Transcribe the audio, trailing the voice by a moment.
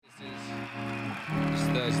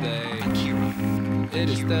Thursday. Akira. It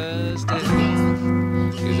is Thursday.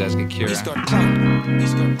 He was asking Akira. He's got clout.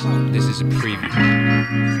 This is a preview.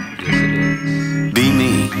 Yes, it is. Be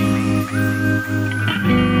me.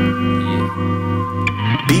 Yeah.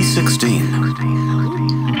 Be 16.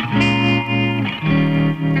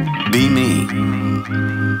 Be me.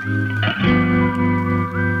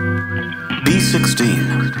 Be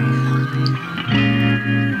 16.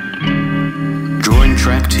 Join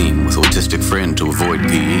track team with autistic friend to avoid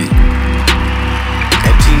PE.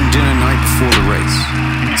 At team dinner night before the race.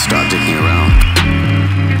 Start dicking around.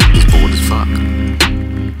 He's bored as fuck.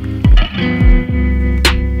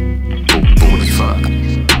 Bored as fuck.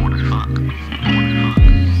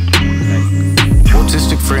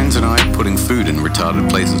 Autistic friends and I putting food in retarded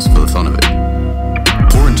places for the fun of it.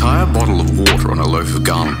 Pour entire bottle of water on a loaf of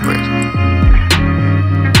garlic bread.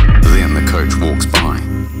 Then the coach walks by.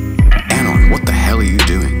 Anon, what the hell are you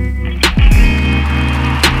doing?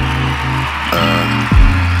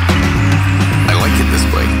 I like it this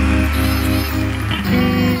way.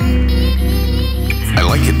 I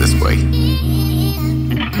like it this way.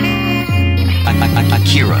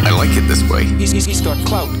 Akira. I like it this way. He's got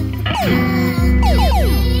clout.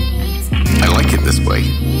 I like it this way.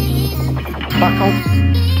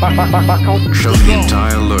 Shove the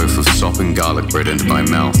entire loaf of sop and garlic bread into my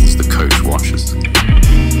mouth as the coach washes.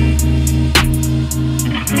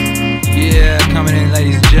 Yeah, coming in,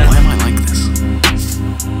 ladies and Why gentlemen. am I like this?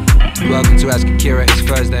 Welcome to Ask Akira. It's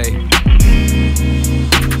Thursday.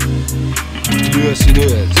 Yes, it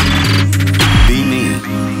is. Be me.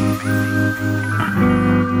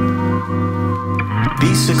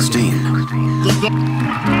 Be 16.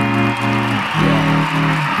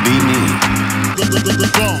 Be me.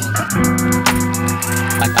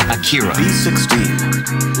 Akira. Be 16.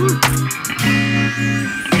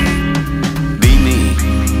 Be me.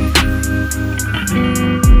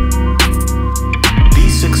 Be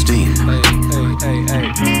 16.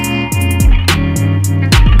 Hey.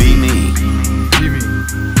 Be me. Give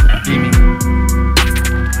me.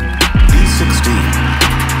 Be 16.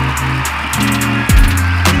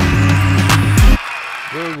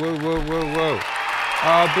 Whoa.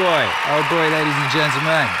 Oh boy, ladies and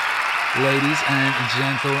gentlemen. Ladies and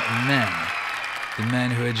gentlemen. The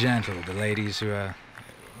men who are gentle, the ladies who are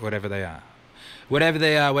whatever they are.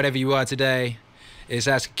 Whatever you are today. It's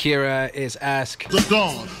Ask Akira, it's Ask... The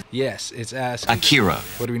Dawn. Yes, it's Ask... Akira.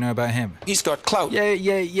 What do we know about him? He's got clout. Yeah,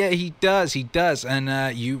 he does.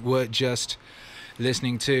 And you were just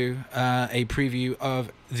listening to a preview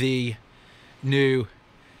of the new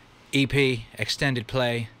EP, extended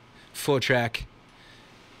play, 4-track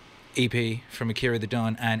EP from Akira the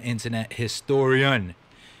Don and Internet Historian.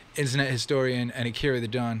 Internet Historian and Akira the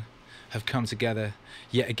Don have come together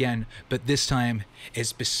yet again, but this time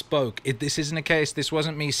it's bespoke. This isn't a case, this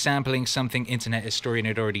wasn't me sampling something Internet Historian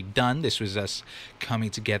had already done. This was us coming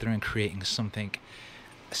together and creating something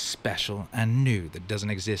special and new that doesn't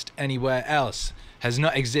exist anywhere else, has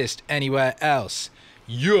not exist anywhere else.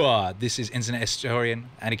 This is Internet Historian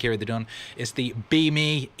and Akira the Don. It's the Be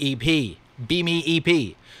Me EP. Be Me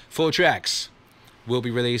EP. 4 tracks will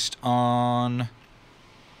be released on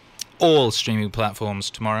all streaming platforms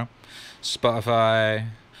tomorrow. Spotify,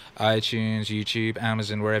 iTunes, YouTube,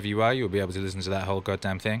 Amazon, wherever you are, you'll be able to listen to that whole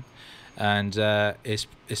goddamn thing. And it's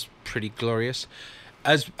pretty glorious.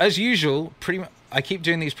 As usual, I keep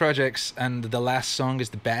doing these projects and the last song is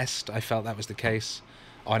the best. I felt that was the case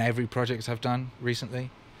on every project I've done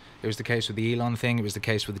recently. It was the case with the Elon thing. It was the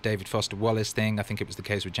case with the David Foster Wallace thing. I think it was the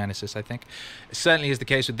case with Genesis, I think. It certainly is the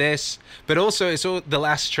case with this. But also, the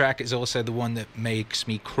last track is also the one that makes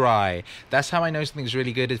me cry. That's how I know something's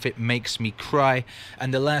really good, if it makes me cry.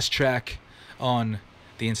 And the last track on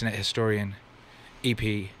the Internet Historian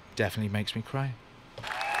EP definitely makes me cry.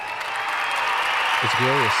 It's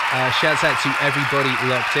glorious. Shouts out to everybody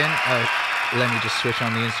locked in. Let me just switch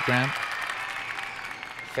on the Instagram.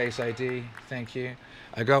 Face ID, thank you.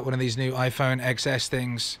 I got one of these new iPhone XS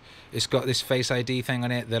things. It's got this Face ID thing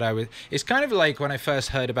on it that it's kind of like when I first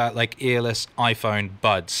heard about like earless iPhone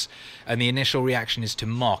buds, and the initial reaction is to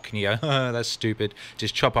mock, and you go, oh, that's stupid,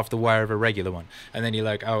 just chop off the wire of a regular one. And then you're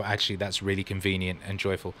like, oh, actually, that's really convenient and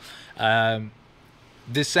joyful. The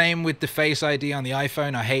same with the Face ID on the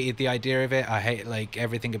iPhone. I hated the idea of it. I hate like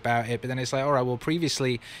everything about it. But then it's like, all right, well,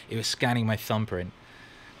 previously it was scanning my thumbprint.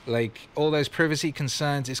 Like all those privacy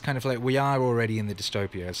concerns, it's kind of like we are already in the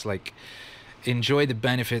dystopia. It's like enjoy the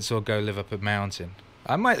benefits or go live up a mountain.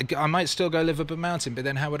 I might still go live up a mountain, but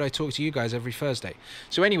then how would I talk to you guys every Thursday?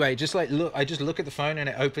 So anyway, just like look, I just look at the phone and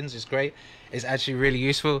it opens. It's great. It's actually really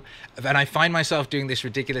useful. And I find myself doing this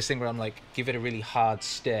ridiculous thing where I'm like, give it a really hard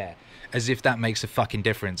stare, as if that makes a fucking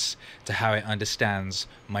difference to how it understands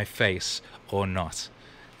my face or not.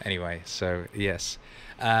 Anyway, so yes,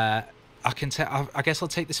 I guess I'll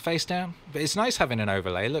take this face down. But it's nice having an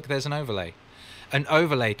overlay. Look, there's an overlay. An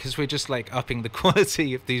overlay, because we're just like upping the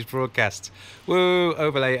quality of these broadcasts. Woo,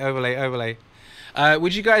 overlay, overlay, overlay.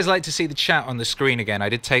 Would you guys like to see the chat on the screen again? I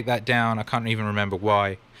did take that down. I can't even remember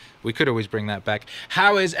why. We could always bring that back.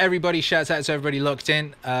 How is everybody? Shouts out to everybody locked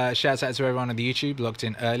in. Shouts out to everyone on the YouTube, locked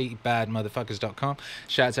in early, badmotherfuckers.com.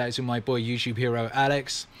 Shouts out to my boy YouTube hero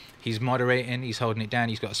Alex. He's moderating. He's holding it down.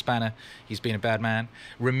 He's got a spanner. He's been a bad man.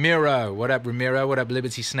 Ramiro. What up, Ramiro? What up,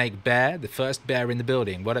 Liberty Snake Bear? The first bear in the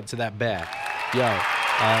building. What up to that bear? Yo.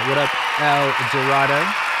 What up, El Dorado?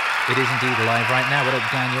 It is indeed live right now. What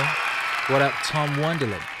up, Daniel? What up, Tom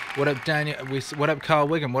Wonderland? What up, Daniel? What up, Carl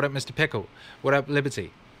Wiggum? What up, Mr. Pickle? What up,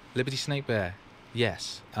 Liberty? Liberty Snake Bear.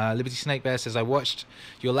 Yes. Liberty Snake Bear says, I watched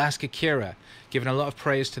your last Akira, giving a lot of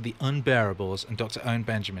praise to the Unbearables and Dr. Owen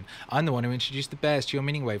Benjamin. I'm the one who introduced the bears to your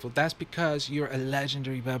meaning wave. Well, that's because you're a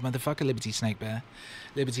legendary bird motherfucker, Liberty Snake Bear.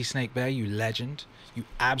 Liberty Snake Bear, you legend. You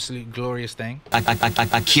absolute glorious thing.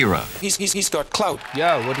 Akira. He's got clout.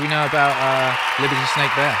 Yo, what do we know about Liberty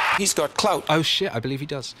Snake Bear? He's got clout. Oh shit, I believe he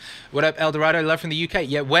does. What up, El Dorado? Love from the UK.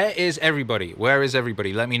 Yeah, where is everybody? Where is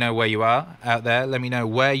everybody? Let me know where you are out there. Let me know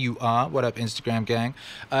where you are. What up, Instagram gang?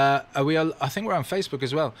 Are we? I think we're on Facebook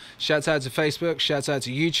as well. Shouts out to Facebook. Shouts out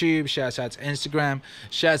to YouTube. Shouts out to Instagram.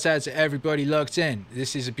 Shouts out to everybody locked in.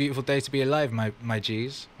 This is a beautiful day to be alive, my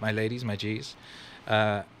G's, my ladies, my G's.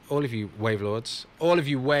 All of you wave lords, all of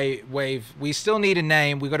you wave. We still need a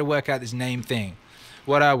name. We got to work out this name thing.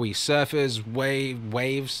 What are we? Surfers,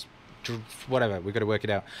 waves, whatever. We got to work it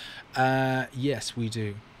out. Yes, we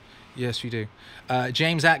do. Yes, we do.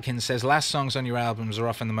 James Atkins says last songs on your albums are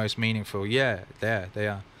often the most meaningful. Yeah, they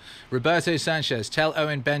are. Roberto Sanchez, tell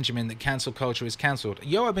Owen Benjamin that cancel culture is cancelled.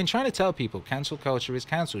 Yo, I've been trying to tell people cancel culture is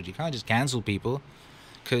cancelled. You can't just cancel people,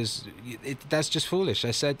 because that's just foolish.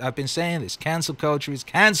 I've been saying this. Cancel culture is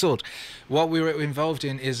cancelled. What we were involved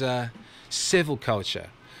in is civil culture,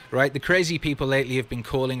 right? The crazy people lately have been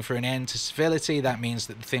calling for an end to civility. That means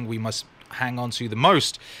that the thing we must hang on to the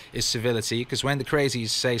most is civility, because when the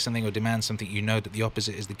crazies say something or demand something, you know that the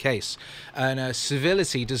opposite is the case. And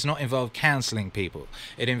civility does not involve cancelling people.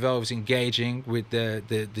 It involves engaging with the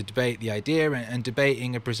debate, the idea, and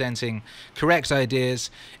debating and presenting correct ideas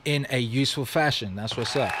in a useful fashion. That's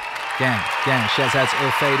what's up. Gang. Shouts out to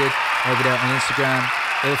Ill Faded over there on Instagram.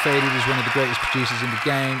 Ill Faded is one of the greatest producers in the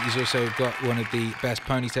game. He's also got one of the best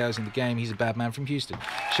ponytails in the game. He's a bad man from Houston.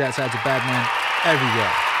 Shouts out to bad man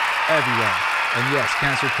everywhere. And yes,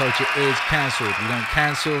 cancel culture is cancelled. You don't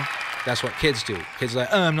cancel. That's what kids do. Kids are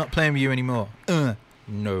like, I'm not playing with you anymore.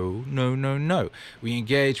 No. We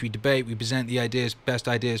engage, we debate, we present the best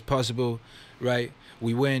ideas possible, right?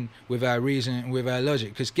 We win with our reason and with our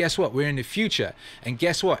logic. Because guess what? We're in the future. And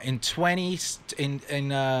guess what? In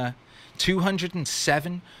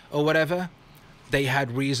 207 or whatever, they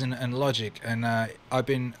had reason and logic. And I've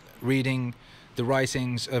been reading the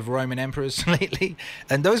writings of Roman emperors lately,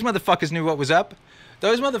 and those motherfuckers knew what was up.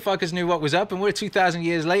 And we're 2,000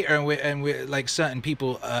 years later, and we're like, certain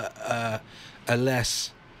people are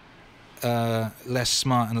less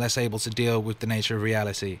smart and less able to deal with the nature of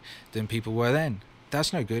reality than people were then.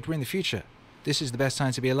 That's no good. We're in the future. This is the best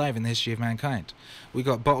time to be alive in the history of mankind. We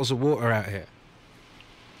got bottles of water out here.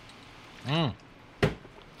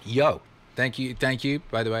 Yo, thank you.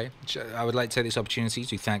 By the way, I would like to take this opportunity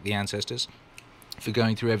to thank the ancestors for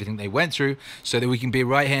going through everything they went through so that we can be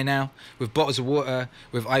right here now with bottles of water,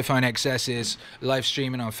 with iPhone XSs, live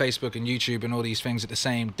streaming on Facebook and YouTube and all these things at the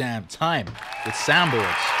same damn time, with soundboards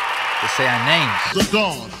that say our names. The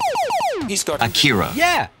Dawn. He's got Akira.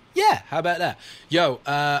 Yeah, how about that? Yo,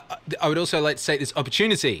 I would also like to take this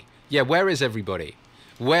opportunity. Yeah, where is everybody?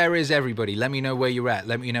 Let me know where you're at.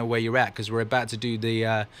 Because we're about to do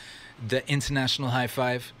the International High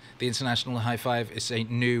Five. The International High Five is a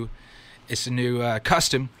new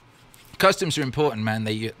custom. Customs are important, man.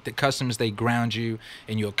 The customs, they ground you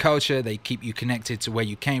in your culture. They keep you connected to where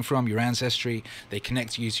you came from, your ancestry. They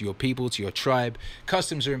connect you to your people, to your tribe.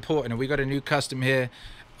 Customs are important, and we got a new custom here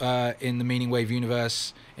in the Meaning Wave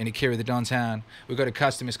universe in Akira, the Downtown. We got a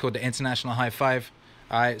custom. It's called the International High Five.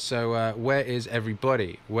 All right. So where is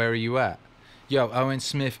everybody? Where are you at? Yo, Owen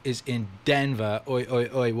Smith is in Denver.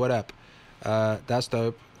 Oi. What up? That's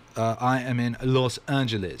dope. I am in Los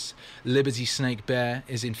Angeles. Liberty Snake Bear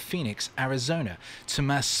is in Phoenix, Arizona.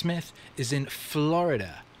 Tomas Smith is in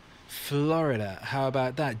Florida. How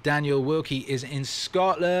about that? Daniel Wilkie is in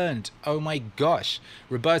Scotland. Oh my gosh.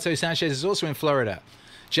 Roberto Sanchez is also in Florida.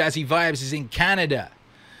 Jazzy Vibes is in Canada.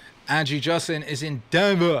 Andrew Jocelyn is in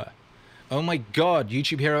Denver. Oh my god.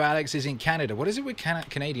 YouTube Hero Alex is in Canada. What is it with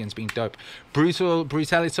Canadians being dope?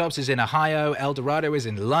 Brutalitops is in Ohio. El Dorado is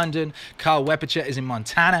in London. Carl Wepperchet is in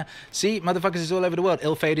Montana. See, motherfuckers is all over the world.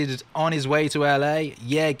 Ill-Fated is on his way to LA.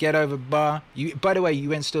 Yeah, get over bar. You, by the way,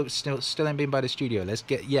 you ain't still ain't been by the studio. Let's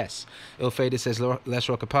get, yes. Ill-Fated says let's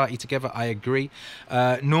rock a party together. I agree.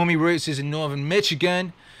 Normie Roots is in Northern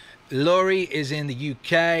Michigan. Laurie is in the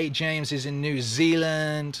UK. James is in New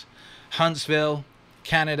Zealand. Huntsville,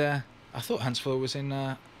 Canada. I thought Huntsville was in,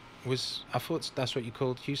 I thought that's what you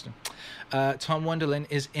called Houston. Tom Wonderland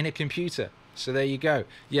is in a computer. So there you go.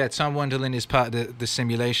 Yeah, Tom Wonderland is part of the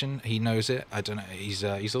simulation. He knows it. I don't know. He's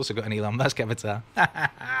also got an Elon Musk avatar.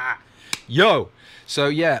 Yo! So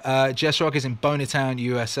yeah, Jess Rock is in Bonetown,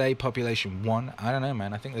 USA, population 1. I don't know,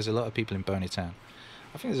 man. I think there's a lot of people in Bonetown.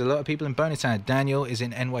 Daniel is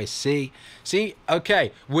in NYC. See?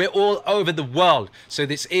 Okay. We're all over the world. So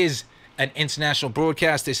this is an international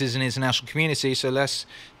broadcast. This is an international community. So let's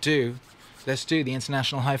do the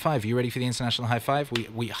international high five. You ready for the international high five?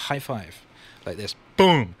 We high five like this.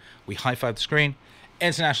 Boom. We high five the screen.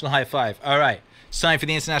 International high five. All right. It's time for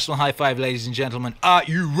the international high five, ladies and gentlemen. Are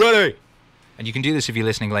you ready? And you can do this if you're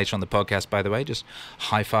listening later on the podcast, by the way. Just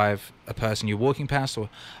high five a person you're walking past,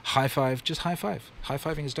 or high five, just high five. High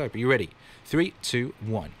fiving is dope. Are you ready? 3, 2,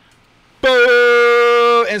 1.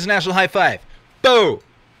 Boo! International high five. Boo!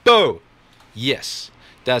 Boo! Yes.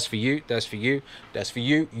 That's for you. That's for you. That's for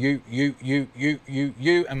you.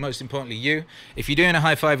 You. And most importantly, you. If you're doing a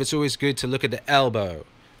high five, it's always good to look at the elbow.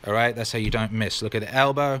 All right? That's how you don't miss. Look at the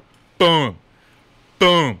elbow. Boom.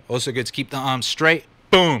 Boom. Also good to keep the arms straight.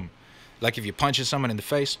 Boom. Like if you're punching someone in the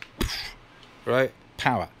face. Right?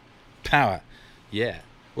 Power. Power. Yeah.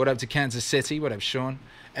 What up to Kansas City? What up, Sean?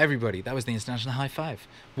 Everybody. That was the international high five.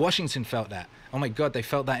 Washington felt that. Oh my God. They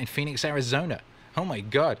felt that in Phoenix, Arizona. Oh my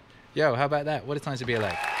God. Yo, how about that? What a time to be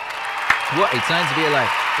alive. What a time to be alive.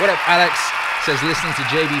 What up, Alex? Says listening to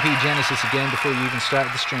JBP Genesis again before you even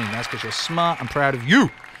started the stream. That's because you're smart. I'm proud of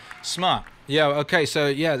you. Smart. Yo, okay, so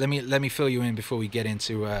yeah, let me fill you in before we get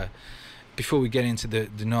into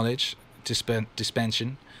the knowledge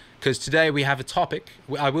dispensation. Because today we have a topic.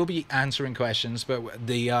 I will be answering questions, but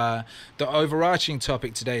the overarching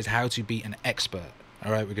topic today is how to be an expert.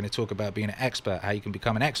 All right, we're going to talk about being an expert, how you can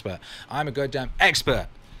become an expert. I'm a goddamn expert.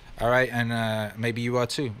 All right, and maybe you are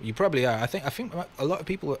too. You probably are. I think a lot of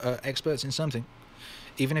people are experts in something,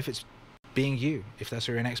 even if it's being you, if that's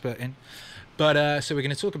what you're an expert in. But so we're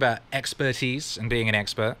going to talk about expertise and being an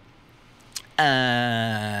expert.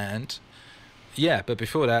 And yeah, but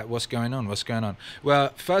before that, what's going on?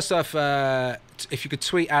 Well, first off, if you could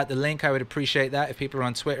tweet out the link, I would appreciate that. If people are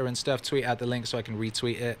on Twitter and stuff, tweet out the link so I can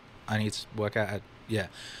retweet it. I need to work out yeah.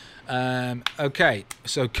 Okay,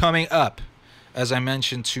 so coming up, as I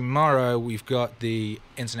mentioned, tomorrow we've got the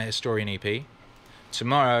Internet Historian EP.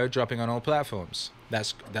 Tomorrow, dropping on all platforms.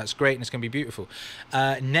 That's great, and it's going to be beautiful.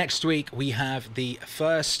 Next week, we have the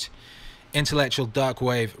first Intellectual Dark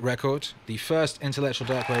Wave record. Yeah.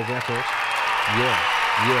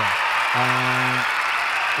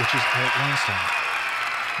 Which is Eric Weinstein.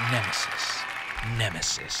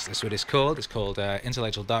 Nemesis. That's what it's called. It's called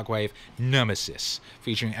Intellectual Dark Wave Nemesis,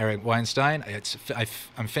 featuring Eric Weinstein.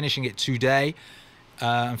 I'm finishing it today.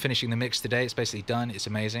 I'm finishing the mix today. It's basically done. It's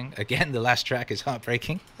amazing. Again, the last track is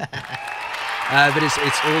heartbreaking, but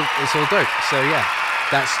it's all dope. So yeah,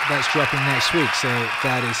 that's dropping next week. So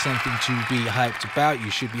that is something to be hyped about. You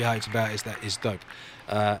should be hyped about. Is dope.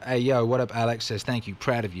 Hey yo, what up? Alex says thank you,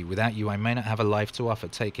 proud of you. Without you, I may not have a life to offer.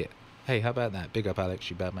 Take it. Hey, how about that? Big up, Alex.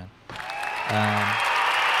 You bad man.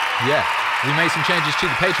 Yeah, we made some changes to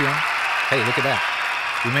the Patreon. Hey, look at that.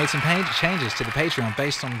 We made some changes to the Patreon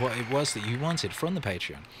based on what it was that you wanted from the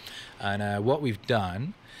Patreon. And what we've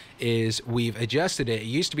done is we've adjusted it. It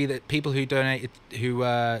used to be that people who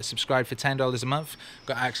subscribed for $10 a month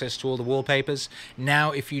got access to all the wallpapers.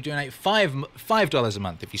 Now, if you donate $5 a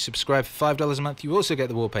month, if you subscribe for $5 a month, you also get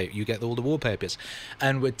the wallpaper. You get all the wallpapers.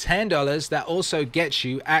 And with $10, that also gets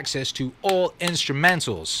you access to all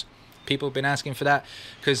instrumentals. People have been asking for that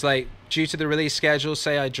because, like, due to the release schedule,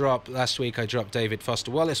 say last week I dropped David Foster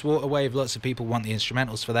Wallace, Waterwave. Lots of people want the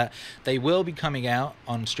instrumentals for that. They will be coming out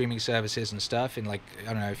on streaming services and stuff in, like, I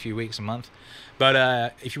don't know, a few weeks, a month. But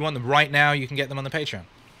if you want them right now, you can get them on the Patreon.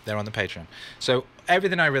 They're on the Patreon. So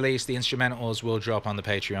everything I release, the instrumentals will drop on the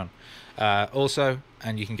Patreon. Also,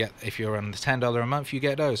 and you can get, if you're on the $10 a month, you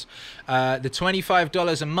get those. The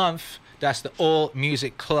 $25 a month, that's the All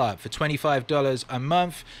Music Club. For $25 a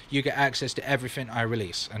month, you get access to everything I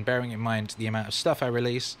release. And bearing in mind the amount of stuff I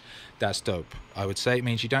release, that's dope. I would say it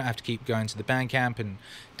means you don't have to keep going to the Bandcamp and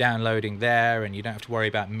downloading there, and you don't have to worry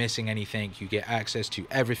about missing anything. You get access to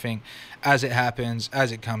everything as it happens,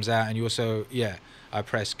 as it comes out, and you also, yeah, I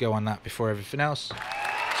press go on that before everything else.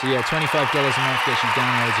 So yeah, $25 a month gets you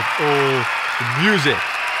downloads of all the music.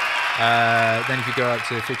 Then if you go up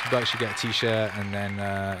to $50, you get a t-shirt, and then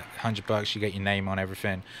 $100, you get your name on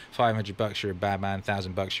everything. $500, you're a bad man.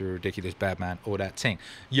 $1,000, you're a ridiculous bad man. All that thing.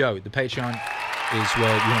 Yo, the Patreon is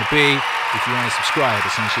where you want to be if you want to subscribe.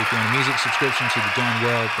 Essentially, if you want a music subscription to the Don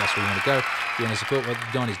World, that's where you want to go. If you want to support what the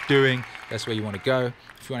Don is doing, that's where you want to go.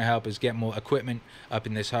 If you want to help us get more equipment up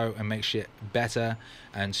in this hoe and make shit better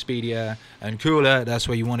and speedier and cooler, that's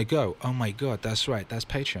where you want to go. Oh my god, that's right, that's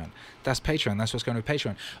Patreon. That's Patreon, that's what's going to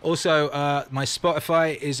Patreon. Also, my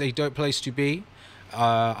Spotify is a dope place to be.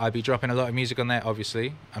 I'll be dropping a lot of music on there,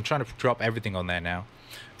 obviously. I'm trying to drop everything on there now.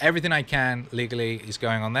 Everything I can legally is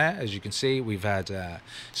going on there. As you can see, we've had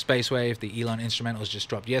Space Wave, the Elon instrumentals just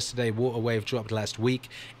dropped yesterday. Water Wave dropped last week.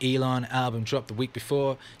 Elon album dropped the week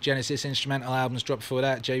before. Genesis instrumental albums dropped before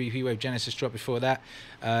that. JBP Wave Genesis dropped before that.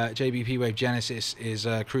 JBP Wave Genesis is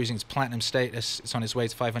cruising its platinum status. It's on its way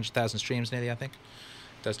to 500,000 streams nearly, I think.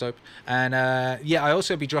 That's dope. And yeah, I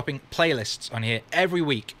also be dropping playlists on here every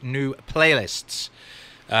week. New playlists.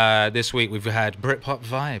 This week we've had Britpop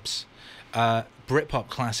Vibes. Britpop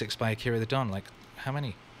classics by Akira the Don. Like, how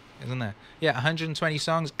many? Isn't there? Yeah, 120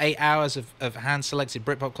 songs, 8 hours of hand-selected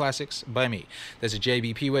Britpop classics by me. There's a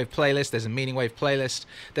JBP Wave playlist. There's a Meaning Wave playlist.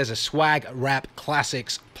 There's a Swag Rap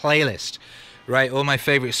Classics playlist. Right? All my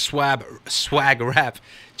favorite swag rap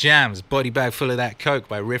jams. Body Bag Full of That Coke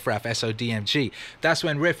by Riff Raff SODMG. That's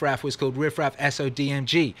when Riff Raff was called Riff Raff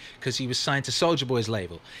SODMG, because he was signed to Soulja Boy's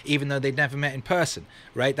label, even though they'd never met in person.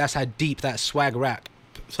 Right? That's how deep that swag rap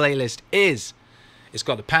playlist is. It's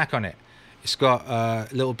got the Pack on it. It's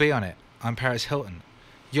got Little B on it. I'm Paris Hilton.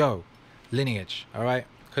 Yo, lineage, all right?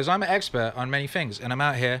 Because I'm an expert on many things, and I'm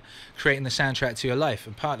out here creating the soundtrack to your life,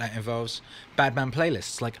 and part of that involves Badman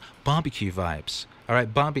playlists, like barbecue vibes, all right?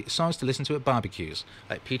 Songs to listen to at barbecues,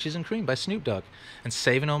 like Peaches and Cream by Snoop Dogg, and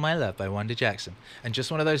Saving All My Love by Wanda Jackson, and Just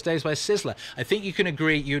One of Those Days by Sizzler. I think you can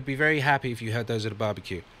agree you'd be very happy if you heard those at a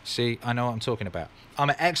barbecue. See, I know what I'm talking about. I'm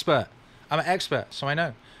an expert, so I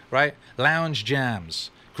know. Right? Lounge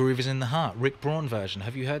jams. Groove is in the Heart. Rick Braun version.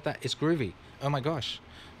 Have you heard that? It's groovy. Oh my gosh.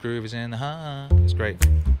 Groove is in the Heart. It's great.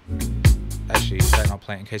 Actually, better not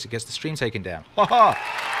play it in case it gets the stream taken down. Ha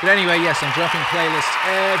ha! But anyway, yes, I'm dropping playlists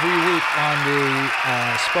every week on the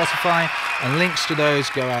Spotify, and links to those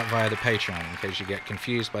go out via the Patreon in case you get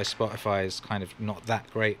confused by Spotify's kind of not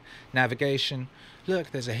that great navigation.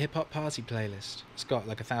 Look, there's a hip-hop party playlist. It's got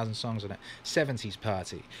like 1,000 songs on it. 70s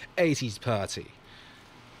party. 80s party.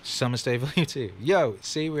 Summer's Day Volume 2. Yo,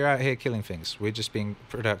 see, we're out here killing things. We're just being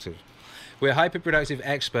productive. We're hyper-productive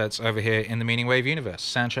experts over here in the Meaning Wave universe,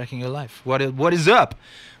 soundtracking your life. What is up?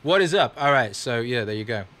 What is up? All right, so yeah, there you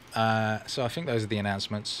go. So I think those are the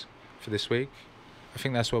announcements for this week. I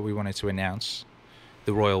think that's what we wanted to announce.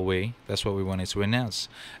 The royal we. That's what we wanted to announce.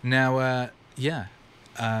 Now, yeah,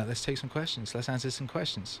 let's take some questions. Let's answer some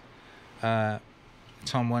questions. Tom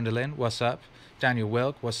Wonderland, what's up? Daniel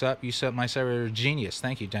Wilk, what's up? You my sir are a genius.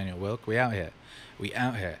 Thank you, Daniel Wilk. We out here. We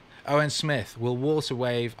out here. Owen Smith, will water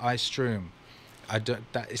wave ice stream?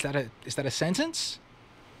 Is that a sentence?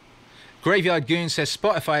 Graveyard Goon says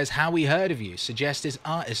Spotify is how we heard of you. Suggested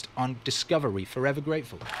artist on Discovery. Forever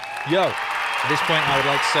grateful. Yo, at this point I would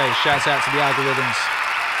like to say shouts out to the algorithms.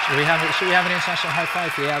 Should we have an international high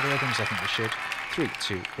five for the algorithms? I think we should. 3,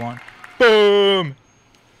 2, 1. Boom!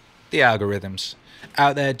 The algorithms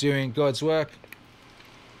out there doing God's work.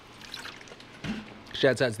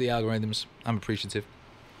 Shouts out to the algorithms. I'm appreciative.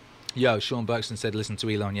 Yo, Sean Buxton said listen to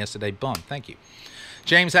Elon yesterday. Bomb. Thank you.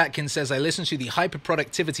 James Atkins says I listened to the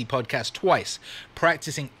Hyperproductivity podcast twice,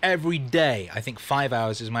 practicing every day. I think 5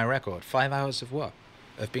 hours is my record. 5 hours of what?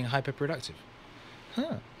 Of being hyperproductive.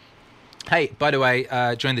 Huh. Hey, by the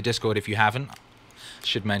way, join the Discord if you haven't.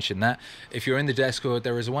 Should mention that. If you're in the Discord,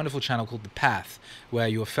 there is a wonderful channel called The Path, where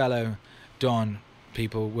your fellow Don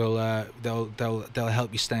people will they'll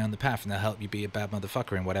help you stay on the path, and they'll help you be a bad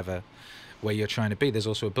motherfucker in whatever way you're trying to be. There's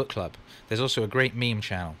also a book club. There's also a great meme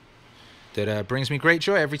channel that brings me great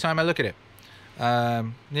joy every time I look at it.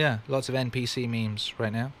 Yeah, lots of NPC memes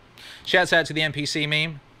right now. Shouts out to the NPC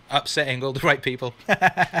meme, upsetting all the right people.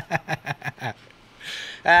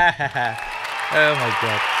 Oh my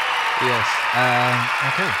god. Yes.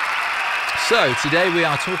 Okay. So today we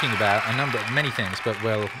are talking about many things, but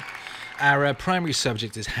our primary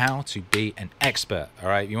subject is how to be an expert. All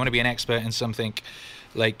right. You want to be an expert in something,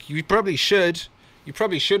 like you probably should. You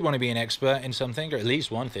probably should want to be an expert in something, or at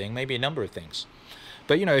least one thing, maybe a number of things.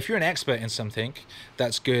 But if you're an expert in something,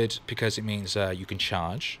 that's good because it means you can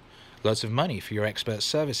charge lots of money for your expert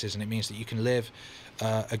services, and it means that you can live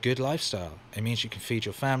a good lifestyle. It means you can feed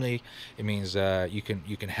your family. It means you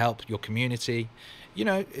can help your community.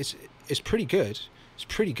 It's pretty good. It's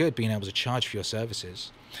pretty good being able to charge for your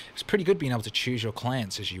services. It's pretty good being able to choose your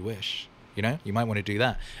clients as you wish. You might want to do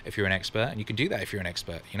that if you're an expert, and you can do that if you're an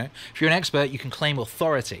expert. If you're an expert, you can claim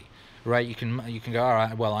authority. Right, you can go, all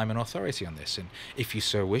right, well, I'm an authority on this, and if you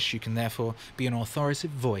so wish, you can therefore be an authoritative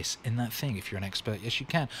voice in that thing. If you're an expert, yes, you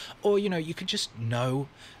can. Or you could just know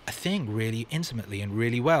a thing really intimately and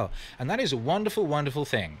really well, and that is a wonderful, wonderful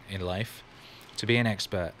thing in life, to be an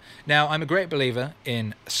expert. Now, I'm a great believer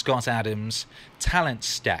in Scott Adams' talent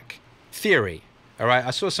stack theory. All right, I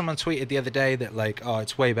saw someone tweeted the other day that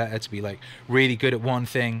it's way better to be really good at one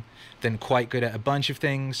thing than quite good at a bunch of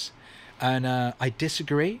things, and I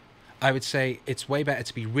disagree. I would say it's way better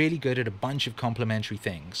to be really good at a bunch of complementary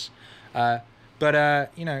things. But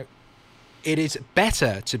it is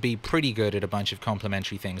better to be pretty good at a bunch of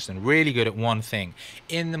complementary things than really good at one thing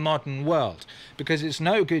in the modern world. Because it's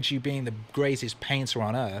no good you being the greatest painter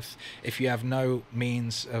on earth if you have no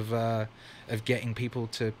means of getting people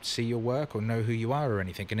to see your work or know who you are or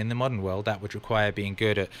anything. And in the modern world, that would require being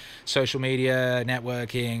good at social media,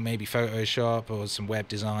 networking, maybe Photoshop or some web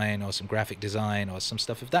design or some graphic design or some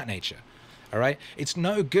stuff of that nature. All right? It's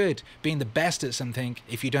no good being the best at something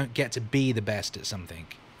if you don't get to be the best at something.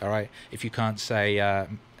 All right? If you can't say,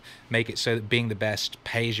 make it so that being the best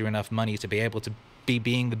pays you enough money to be able to be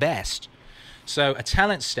being the best. So a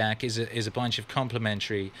talent stack is a bunch of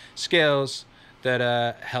complementary skills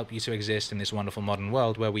that help you to exist in this wonderful modern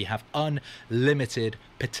world where we have unlimited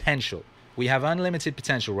potential. We have unlimited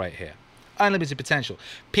potential right here. Unlimited potential.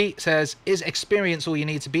 Pete says, is experience all you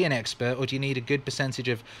need to be an expert, or do you need a good percentage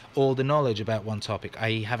of all the knowledge about one topic,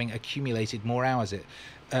 i.e. having accumulated more hours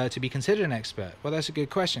to be considered an expert? Well, that's a good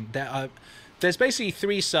question. There's basically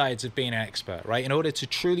three sides of being an expert, right? In order to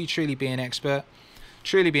truly be an expert,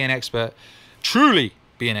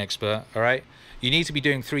 all right, you need to be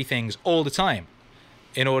doing three things all the time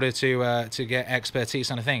in order to get expertise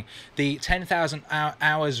on a thing. The 10,000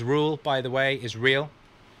 hours rule, by the way, is real.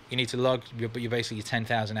 You need to log your basically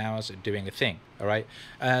 10,000 hours of doing a thing, all right?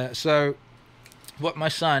 So what my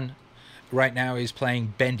son right now is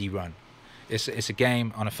playing Bendy Run. It's a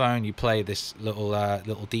game on a phone. You play this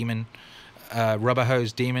little demon, rubber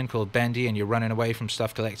hose demon called Bendy, and you're running away from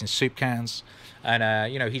stuff collecting soup cans.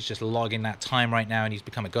 And, he's just logging that time right now, and he's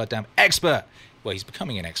become a goddamn expert. Well, he's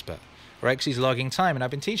becoming an expert, right? Because he's logging time, and I've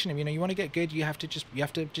been teaching him, you want to get good, you have to just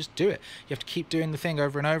do it. You have to keep doing the thing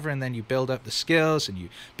over and over, and then you build up the skills, and you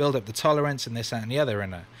build up the tolerance, and this, that, and the other.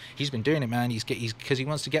 And he's been doing it, man. He's because he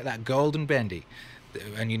wants to get that golden Bendy.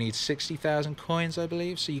 And you need 60,000 coins, I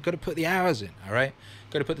believe. So you've got to put the hours in, all right?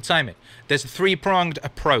 Got to put the time in. There's a three-pronged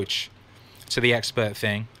approach to the expert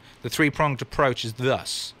thing. The three-pronged approach is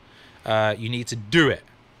thus. You need to do it,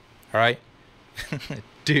 all right?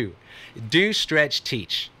 Do, stretch,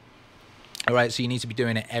 teach. All right, so you need to be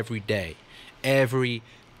doing it every day. Every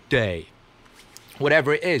day.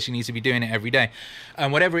 Whatever it is, you need to be doing it every day.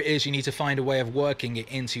 And whatever it is, you need to find a way of working it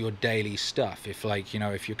into your daily stuff. If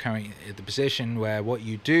if you're currently at the position where what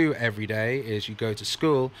you do every day is you go to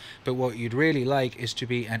school, but what you'd really like is to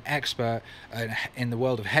be an expert in the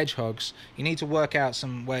world of hedgehogs, you need to work out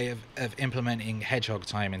some way of implementing hedgehog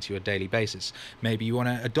time into your daily basis. Maybe you want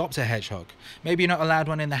to adopt a hedgehog. Maybe you're not allowed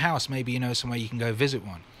one in the house. Maybe you know somewhere you can go visit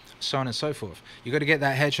one. So on and so forth. You got to get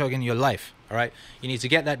that hedgehog in your life, all right? You need to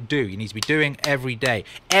get that You need to be doing every day.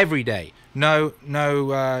 No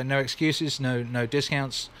excuses, no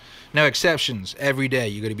discounts, no exceptions. Every day,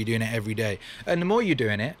 you got to be doing it every day. And the more you're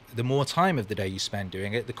doing it, the more time of the day you spend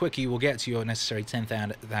doing it, the quicker you will get to your necessary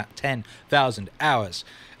 10,000 hours.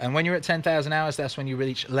 And when you're at 10,000 hours, that's when you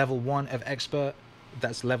reach level 1 of expert.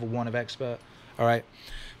 That's level 1 of expert, all right?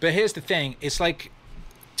 But here's the thing. It's like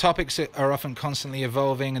topics are often constantly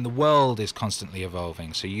evolving, and the world is constantly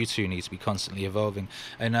evolving, so you too need to be constantly evolving.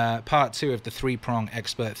 And part 2 of the three-prong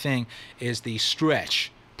expert thing is the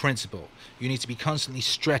stretch principle. You need to be constantly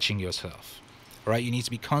stretching yourself, right? You need to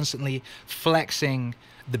be constantly flexing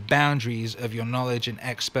the boundaries of your knowledge and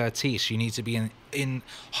expertise. You need to be in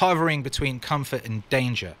hovering between comfort and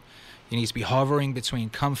danger. You need to be hovering between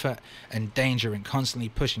comfort and danger and constantly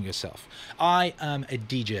pushing yourself. I am a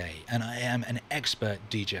DJ, and I am an expert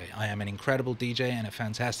DJ. I am an incredible DJ and a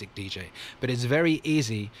fantastic DJ. But it's very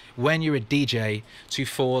easy when you're a DJ to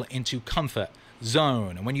fall into comfort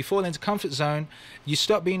zone. And when you fall into comfort zone, you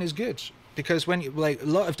stop being as good. Because when you, like,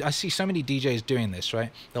 I see so many DJs doing this,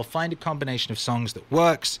 right? They'll find a combination of songs that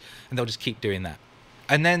works, and they'll just keep doing that.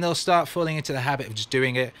 And then they'll start falling into the habit of just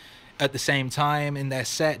doing it at the same time in their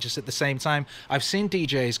set, just at the same time. I've seen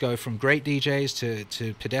DJs go from great DJs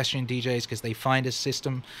to pedestrian DJs because they find a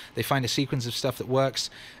system, they find a sequence of stuff that works,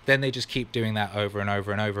 then they just keep doing that over and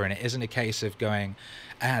over and over, and it isn't a case of going,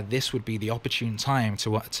 this would be the opportune time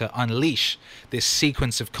to unleash this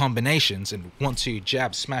sequence of combinations and want to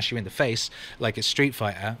jab, smash you in the face like a Street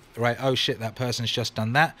Fighter, right? Oh shit, that person's just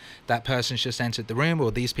done that. That person's just entered the room,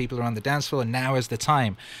 or these people are on the dance floor, and now is the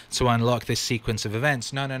time to unlock this sequence of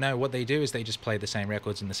events. No. What they do is they just play the same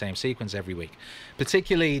records in the same sequence every week.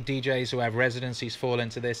 Particularly DJs who have residencies fall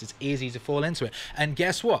into this. It's easy to fall into it. And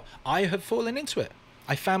guess what? I have fallen into it.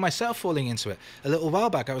 I found myself falling into it a little while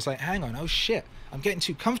back. I was like, hang on, oh shit, I'm getting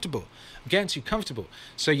too comfortable.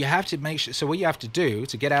 So you have to make sure, so what you have to do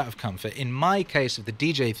to get out of comfort, in my case of the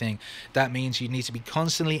DJ thing, that means you need to be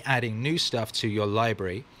constantly adding new stuff to your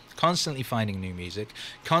library, constantly finding new music,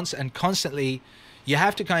 and constantly, you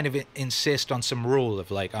have to kind of insist on some rule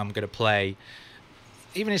of like, I'm going to play,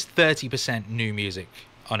 even if it's 30% new music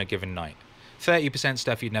on a given night. 30%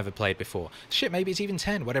 stuff you'd never played before. Shit, maybe it's even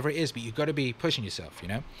 10, whatever it is, but you've got to be pushing yourself, you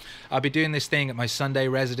know? I'll be doing this thing at my Sunday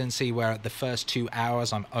residency where at the first 2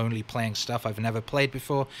 hours I'm only playing stuff I've never played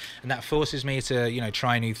before, and that forces me to, you know,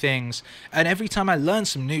 try new things. And every time I learn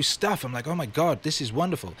some new stuff, I'm like, oh my God, this is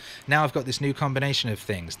wonderful. Now I've got this new combination of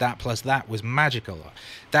things. That plus that was magical, or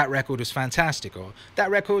that record was fantastic, or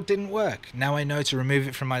that record didn't work. Now I know to remove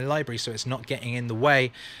it from my library so it's not getting in the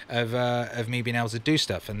way of me being able to do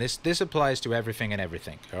stuff. And this applies to everything and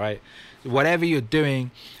everything, all right? Whatever you're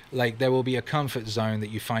doing, like, there will be a comfort zone that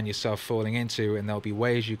you find yourself falling into, and there'll be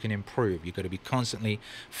ways you can improve. You've got to be constantly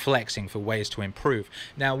flexing for ways to improve.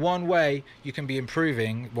 Now, one way you can be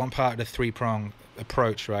improving, one part of the three-prong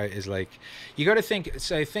approach, right, is like, you got to think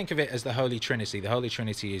of it as the Holy Trinity. The Holy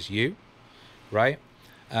Trinity is you, right?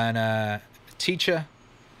 And teacher,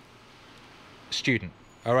 student,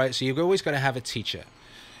 all right? So you've always got to have a teacher.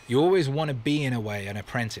 You always want to be, in a way, an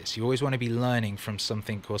apprentice. You always want to be learning from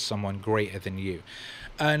something or someone greater than you.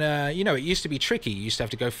 And, you know, it used to be tricky. You used to have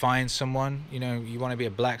to go find someone. You know, you want to be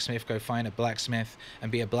a blacksmith, go find a blacksmith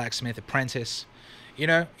and be a blacksmith apprentice. You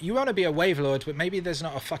know, you want to be a wave lord, but maybe there's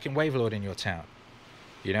not a fucking wave lord in your town.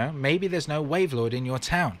 You know, maybe there's no wave lord in your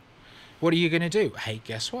town. What are you going to do? Hey,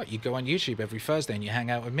 guess what? You go on YouTube every Thursday and you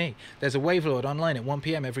hang out with me. There's a wave lord online at 1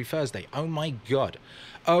 p.m. every Thursday. Oh, my God.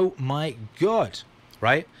 Oh, my God.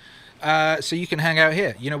 Right? So you can hang out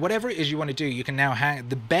here. You know, whatever it is you want to do, you can now hang.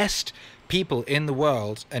 The best people in the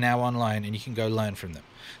world are now online, and you can go learn from them.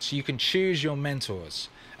 So you can choose your mentors,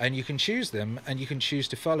 and you can choose them, and you can choose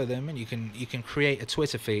to follow them, and you can create a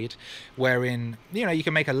Twitter feed wherein, you know, you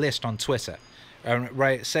can make a list on Twitter.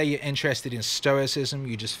 Right, say you're interested in Stoicism,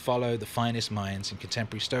 you just follow the finest minds in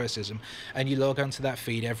contemporary Stoicism, and you log onto that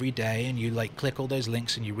feed every day, and you like click all those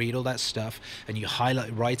links, and you read all that stuff, and you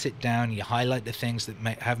write it down, you highlight the things that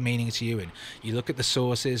have meaning to you, and you look at the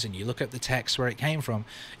sources, and you look at the text where it came from.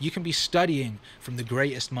 You can be studying from the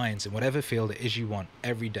greatest minds in whatever field it is you want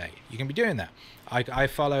every day. You can be doing that. I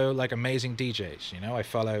follow like amazing DJs, you know, I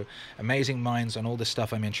follow amazing minds on all the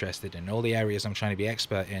stuff I'm interested in, all the areas I'm trying to be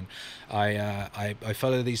expert in. I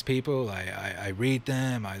follow these people, I read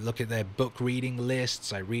them, I look at their book reading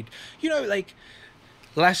lists, I read, you know, like,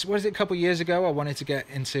 a couple of years ago, I wanted to get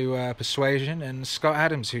into persuasion, and Scott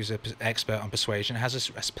Adams, who's an expert on persuasion, has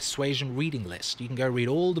a persuasion reading list. You can go read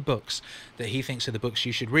all the books that he thinks are the books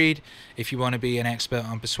you should read. If you want to be an expert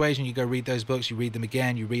on persuasion, you go read those books, you read them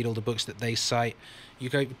again, you read all the books that they cite, you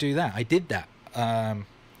go do that. I did that. I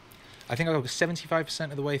think I was 75%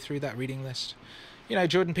 of the way through that reading list. You know,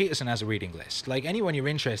 Jordan Peterson has a reading list. Like, anyone you're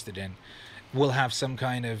interested in will have some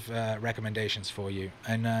kind of recommendations for you,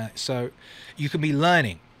 and so you can be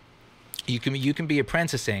learning, you can be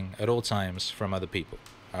apprenticing at all times from other people.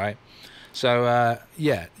 All right, so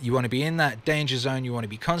yeah, you want to be in that danger zone. You want to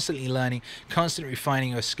be constantly learning, constantly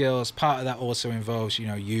refining your skills. Part of that also involves, you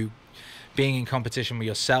know, you being in competition with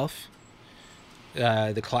yourself.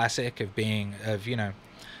 The classic of you know,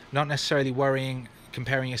 not necessarily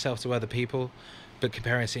comparing yourself to other people, but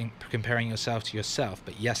comparing yourself to yourself.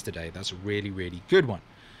 But yesterday, that's a really, really good one.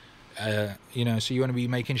 You know, so you want to be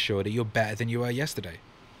making sure that you're better than you were yesterday.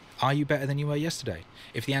 Are you better than you were yesterday?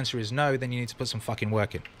 If the answer is no, then you need to put some fucking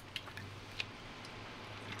work in.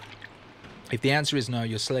 If the answer is no,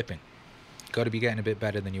 you're slipping. Got to be getting a bit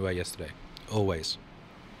better than you were yesterday. Always.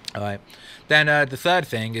 All right. Then the third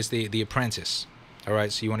thing is the apprentice. All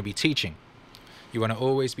right. So you want to be teaching. You want to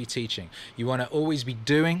always be teaching. You want to always be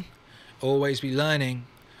doing, always be learning,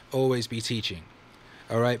 always be teaching.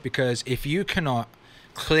 All right. Because if you cannot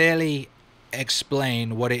clearly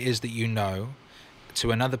explain what it is that you know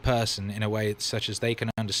to another person in a way such as they can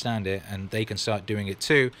understand it and they can start doing it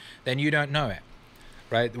too, then you don't know it.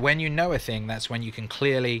 Right? When you know a thing, that's when you can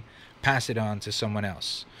clearly pass it on to someone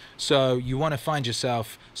else. So you want to find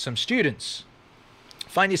yourself some students.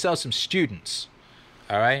 Find yourself some students.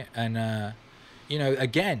 All right? And you know,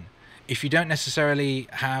 again, if you don't necessarily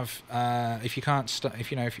have if you can't start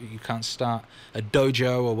if you can't start a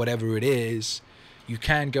dojo or whatever it is, you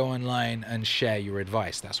can go online and share your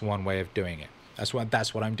advice. That's one way of doing it. That's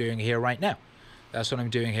what I'm doing here right now. That's what I'm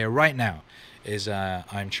doing here right now is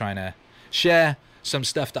I'm trying to share some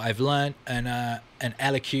stuff that I've learned and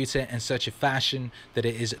elocute it in such a fashion that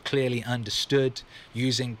it is clearly understood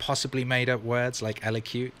using possibly made up words like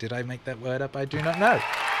elocute. Did I make that word up? I do not know.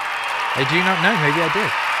 I do not know. Maybe I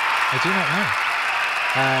did. I do not know.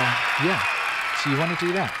 Yeah. So you want to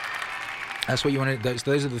do that. That's what you want to.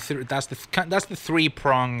 Those are the that's the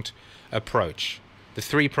three-pronged approach. The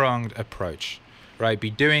three-pronged approach, right?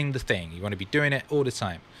 Be doing the thing. You want to be doing it all the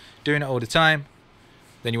time. Doing it all the time.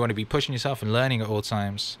 Then you want to be pushing yourself and learning at all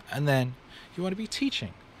times, and then you want to be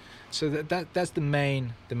teaching. So that's the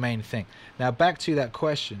main thing. Now back to that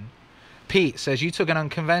question. Pete says you took an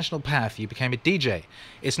unconventional path. You became a DJ.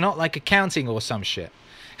 It's not like accounting or some shit.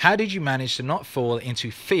 How did you manage to not fall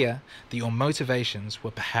into fear that your motivations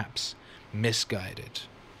were perhaps misguided?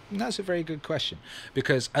 And that's a very good question,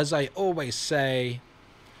 because as I always say,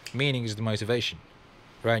 meaning is the motivation,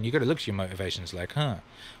 right? And you got to look at your motivations like,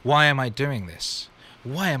 why am I doing this?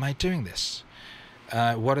 Why am I doing this?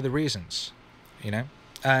 What are the reasons? You know,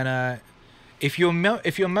 and if your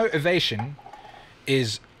motivation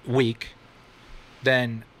is weak,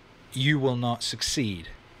 then you will not succeed.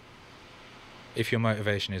 If your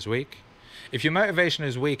motivation is weak,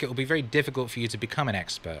 it will be very difficult for you to become an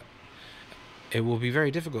expert. It will be very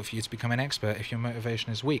difficult for you to become an expert if your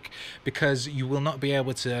motivation is weak, because you will not be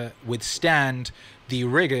able to withstand the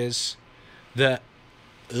rigors that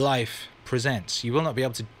life presents. You will not be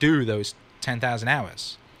able to do those 10,000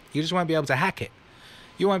 hours. You just won't be able to hack it.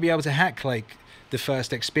 You won't be able to hack like the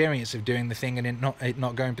first experience of doing the thing and it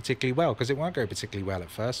not going particularly well, because it won't go particularly well at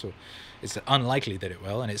first, or it's unlikely that it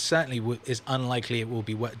will, and it certainly is unlikely it will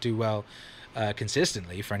do well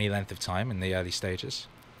consistently for any length of time in the early stages.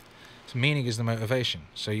 So meaning is the motivation.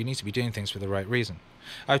 So you need to be doing things for the right reason.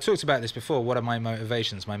 I've talked about this before. What are my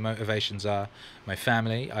motivations? My motivations are my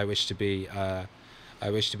family. I wish to be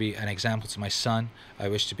an example to my son. I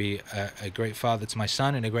wish to be a great father to my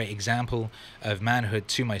son and a great example of manhood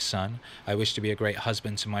to my son. I wish to be a great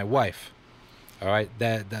husband to my wife. All right,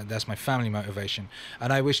 that's my family motivation.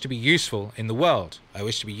 And I wish to be useful in the world. I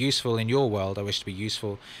wish to be useful in your world. I wish to be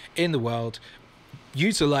useful in the world,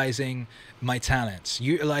 utilizing my talents,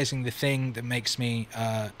 utilizing the thing that makes me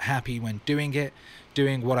happy when doing it,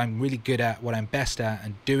 doing what I'm really good at, what I'm best at,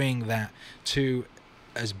 and doing that to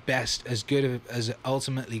as good as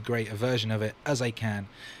ultimately great a version of it as I can,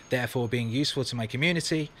 therefore being useful to my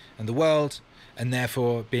community and the world, and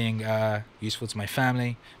therefore being useful to my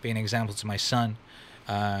family, being an example to my son,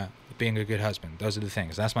 being a good husband. Those are the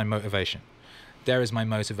things. That's my motivation. There is my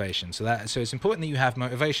motivation. So it's important that you have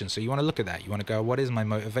motivation. So you want to look at that. You want to go, what is my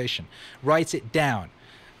motivation? Write it down.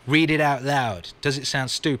 Read it out loud. Does it sound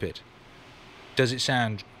stupid? Does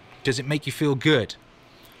it make you feel good?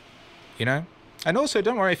 You know? And also,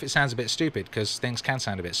 don't worry if it sounds a bit stupid, because things can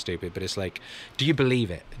sound a bit stupid, but it's like, do you believe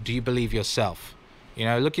it? Do you believe yourself? You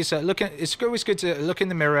know, it's always good to look in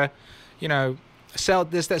the mirror, you know.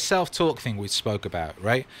 There's that self-talk thing we spoke about,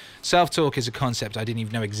 right? Self-talk is a concept I didn't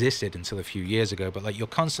even know existed until a few years ago, but like you're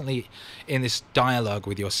constantly in this dialogue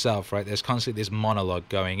with yourself, right? There's constantly this monologue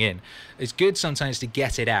going in. It's good sometimes to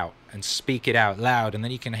get it out and speak it out loud, and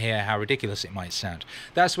then you can hear how ridiculous it might sound.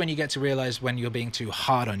 That's when you get to realize when you're being too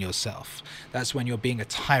hard on yourself. That's when you're being a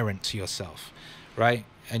tyrant to yourself, right?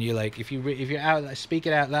 And you're like, if you're out, speak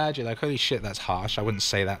it out loud, you're like, holy shit, that's harsh. I wouldn't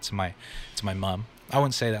say that to my mum. I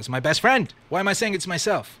wouldn't say that to my best friend. Why am I saying it to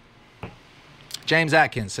myself? James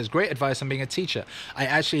Atkins says, great advice on being a teacher. I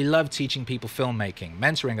actually love teaching people filmmaking,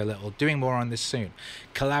 mentoring a little, doing more on this soon,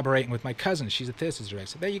 collaborating with my cousin. She's a theatre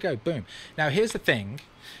director. There you go, boom. Now, here's the thing.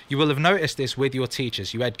 You will have noticed this with your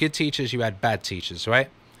teachers. You had good teachers, you had bad teachers, right?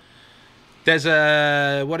 There's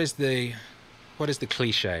what is the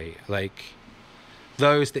cliche? Like,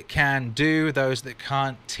 those that can do, those that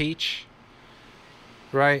can't teach.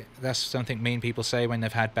 right? That's something mean people say when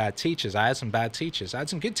they've had bad teachers. I had some bad teachers. I had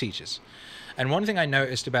some good teachers. And one thing I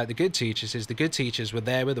noticed about the good teachers is the good teachers were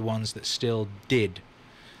the ones that still did.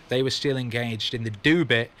 They were still engaged in the do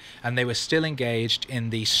bit, and they were still engaged in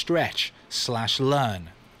the stretch/learn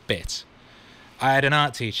bit. I had an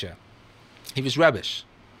art teacher. He was rubbish.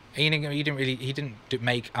 He didn't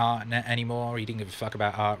make art anymore. He didn't give a fuck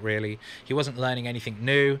about art, really. He wasn't learning anything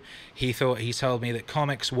new. He told me that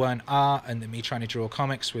comics weren't art, and that me trying to draw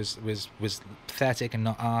comics was pathetic and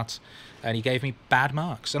not art. And he gave me bad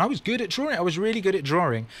marks. And I was good at drawing. I was really good at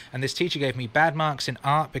drawing. And this teacher gave me bad marks in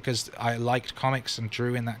art because I liked comics and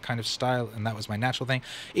drew in that kind of style, and that was my natural thing.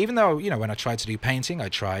 Even though, you know, when I tried to do painting, I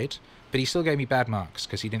tried, but he still gave me bad marks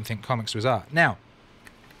because he didn't think comics was art. Now,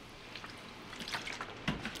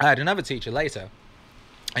 I had another teacher later,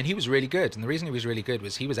 and he was really good. And the reason he was really good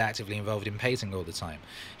was he was actively involved in painting all the time.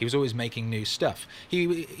 He was always making new stuff. He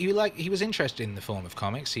was interested in the form of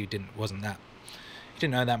comics. He didn't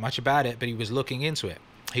know that much about it, but he was looking into it.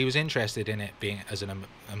 He was interested in it being as an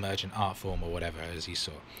emergent art form or whatever, as he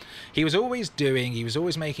saw. He was always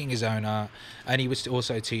making his own art, and he was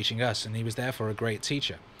also teaching us, and he was therefore a great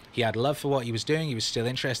teacher. He had love for what he was doing. He was still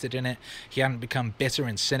interested in it. He hadn't become bitter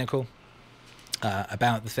and cynical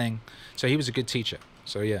about the thing. So he was a good teacher.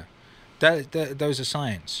 So yeah, those are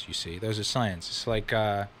signs, you see. Those are signs. It's like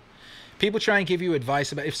people try and give you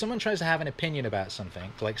advice about, if someone tries to have an opinion about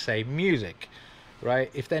something, like say music, right?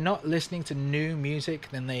 If they're not listening to new music,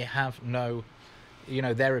 then they have no, you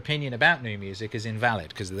know, their opinion about new music is invalid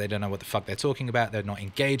because they don't know what the fuck they're talking about. They're not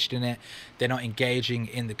engaged in it. They're not engaging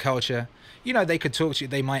in the culture. You know, they could talk to you.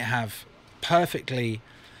 They might have perfectly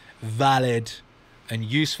valid and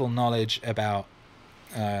useful knowledge about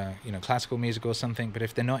classical music or something, but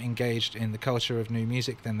if they're not engaged in the culture of new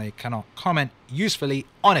music, then they cannot comment usefully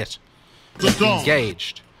on it.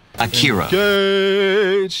 Engaged. Akira.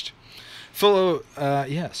 Engaged.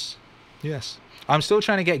 Yes. I'm still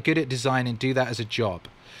trying to get good at design and do that as a job,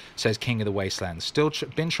 says King of the Wasteland. Still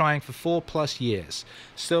been trying for 4+ years.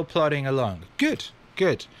 Still plodding along. Good.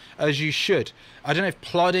 As you should. I don't know if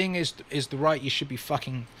plodding is the right, you should be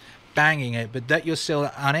fucking banging it, but that you're still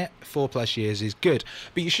on it 4+ years is good.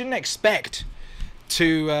 But you shouldn't expect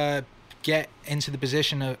to get into the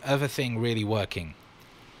position of a thing really working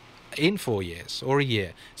in 4 years or a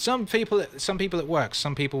year. Some people at work,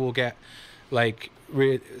 some people will get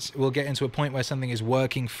will get into a point where something is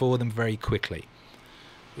working for them very quickly,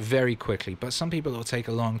 but some people it will take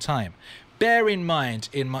a long time. Bear in mind,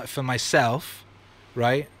 for myself,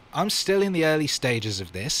 right, I'm still in the early stages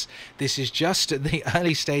of this. This is just at the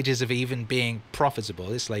early stages of even being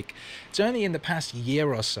profitable. It's only in the past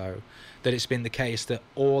year or so that it's been the case that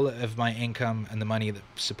all of my income and the money that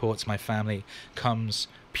supports my family comes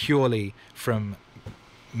purely from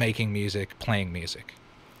making music, playing music.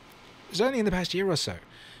 It's only in the past year or so.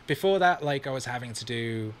 Before that, I was having to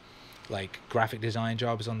do graphic design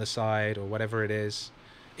jobs on the side or whatever it is.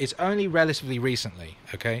 It's only relatively recently,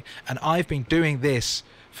 okay? And I've been doing this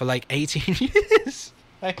for 18 years.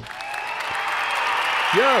 I've been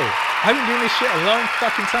doing this shit a long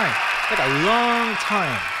fucking time. A long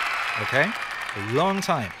time, okay? A long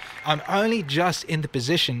time. I'm only just in the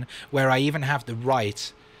position where I even have the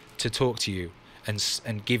right to talk to you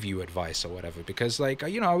and give you advice or whatever, because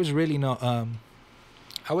I was really not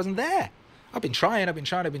I wasn't there. I've been trying,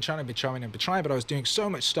 but I was doing so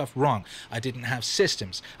much stuff wrong. I didn't have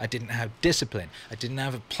systems. I didn't have discipline. I didn't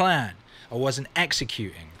have a plan. I wasn't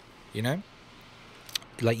executing, you know?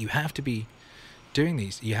 You have to be doing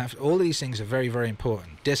these. All of these things are very, very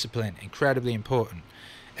important. Discipline, incredibly important.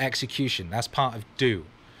 Execution, that's part of do,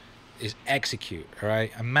 is execute, all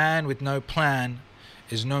right? A man with no plan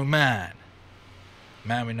is no man.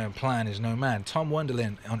 Man with no plan is no man. Tom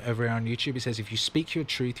Wonderland over on YouTube, he says, if you speak your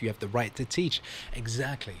truth, you have the right to teach.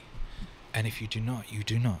 Exactly. And if you do not, you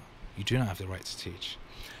do not. You do not have the right to teach.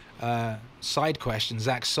 Side question,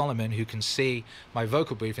 Zach Solomon, who can see my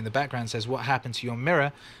vocal booth in the background, says, what happened to your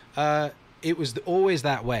mirror? It was always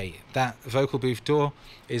that way. That vocal booth door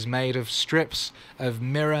is made of strips of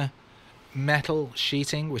mirror metal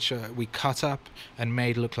sheeting, which we cut up and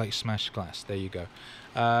made look like smashed glass. There you go.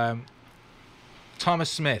 Thomas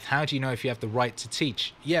Smith, how do you know if you have the right to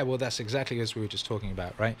teach? Yeah, well, that's exactly as we were just talking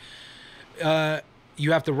about, right?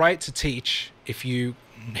 You have the right to teach if you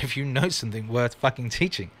know something worth fucking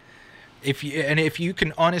teaching. If you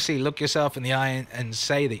can honestly look yourself in the eye and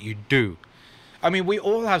say that you do. I mean, we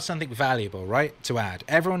all have something valuable, right, to add.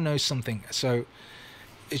 Everyone knows something, so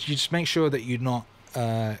you just make sure that you're not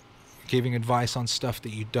giving advice on stuff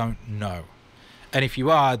that you don't know. And if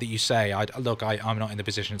you are, that you say, I'm not in the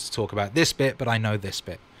position to talk about this bit, but I know this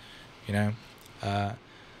bit, you know? And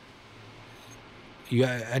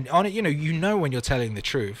on it, you know when you're telling the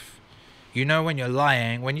truth. You know when you're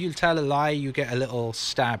lying. When you tell a lie, you get a little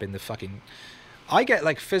stab in the fucking. I get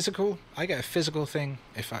a physical thing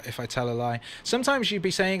if I tell a lie. Sometimes you'd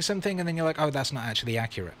be saying something and then you're like, oh, that's not actually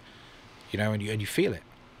accurate, and you feel it.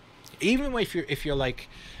 Even if you're like,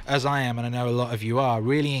 as I am, and I know a lot of you are,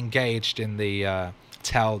 really engaged in the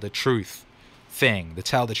tell the truth thing, the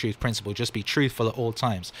tell the truth principle. Just be truthful at all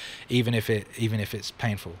times, even if it's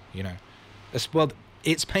painful.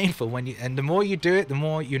 It's painful and the more you do it, the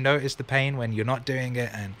more you notice the pain when you're not doing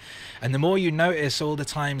it, and the more you notice all the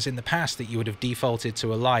times in the past that you would have defaulted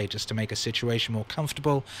to a lie just to make a situation more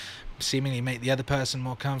comfortable, seemingly make the other person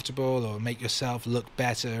more comfortable, or make yourself look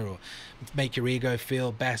better, or make your ego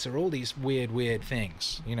feel better, all these weird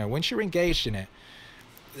things. Once you're engaged in it,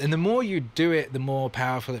 and the more you do it, the more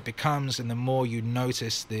powerful it becomes, and the more you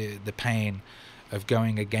notice the pain of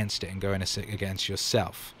going against it and going against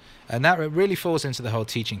yourself. And that really falls into the whole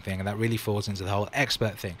teaching thing, and that really falls into the whole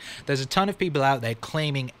expert thing. There's a ton of people out there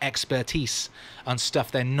claiming expertise on stuff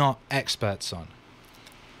they're not experts on.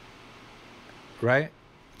 Right?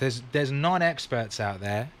 There's non-experts out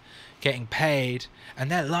there getting paid, and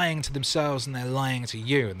they're lying to themselves, and they're lying to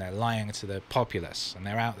you, and they're lying to the populace, and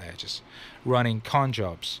they're out there just running con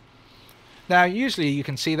jobs. Now, usually you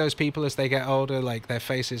can see those people as they get older, like their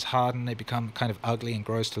faces harden, they become kind of ugly and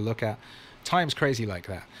gross to look at. Time's crazy like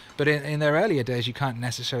that. But in their earlier days, you can't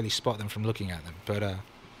necessarily spot them from looking at them. But,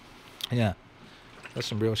 yeah, that's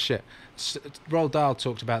some real shit. Roald Dahl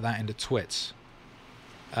talked about that in the Twits.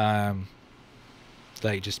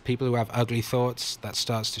 Like, just people who have ugly thoughts, that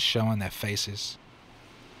starts to show on their faces.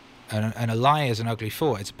 And a lie is an ugly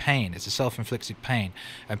thought. It's a pain. It's a self-inflicted pain.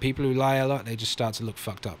 And people who lie a lot, they just start to look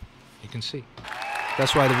fucked up. You can see.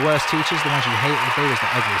 That's why the worst teachers, the ones you hate, they was the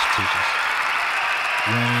ugliest teachers.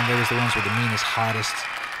 You know what I mean? They was the ones with the meanest, hardest,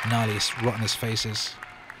 gnarliest, rottenest faces.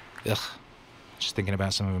 Ugh. Just thinking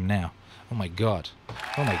about some of them now. Oh my god.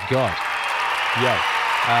 Oh my god. Yo.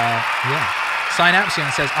 Yeah.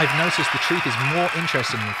 Synapsion says, I've noticed the truth is more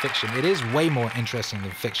interesting than fiction. It is way more interesting than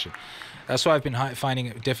fiction. That's why I've been finding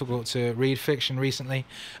it difficult to read fiction recently.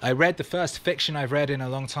 I read the first fiction I've read in a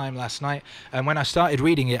long time last night, and when I started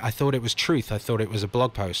reading it, I thought it was truth. I thought it was a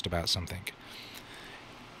blog post about something.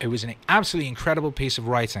 It was an absolutely incredible piece of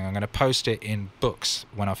writing. I'm going to post it in books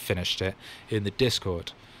when I've finished it in the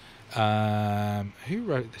Discord. Who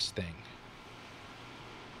wrote this thing?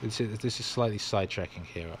 This is slightly sidetracking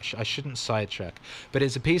here. I shouldn't sidetrack. But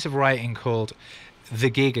it's a piece of writing called The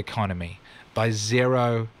Gig Economy by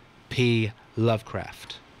Zero P.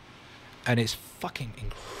 Lovecraft. And it's fucking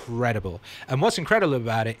incredible. And what's incredible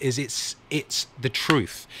about it is it's the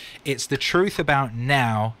truth. It's the truth about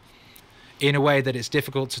now, in a way that it's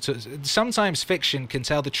difficult to sometimes fiction can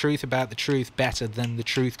tell the truth about the truth better than the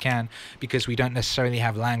truth can, because we don't necessarily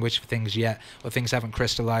have language for things yet, or things haven't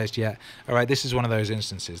crystallized yet. All right, this is one of those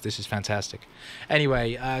instances. This is fantastic.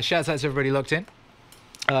 Anyway, shouts out to everybody looked in.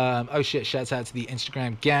 Oh shit, shouts out to the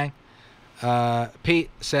Instagram gang. Pete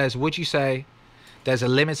says, would you say there's a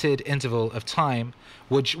limited interval of time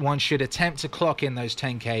which one should attempt to clock in those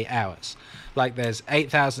 10K hours? Like there's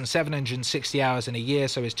 8,760 hours in a year,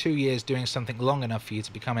 so is 2 years doing something long enough for you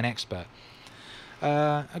to become an expert?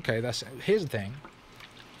 Okay, here's the thing.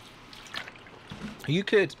 You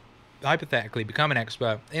could hypothetically become an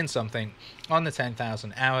expert in something on the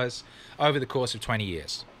 10,000 hours over the course of 20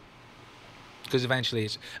 years. Because eventually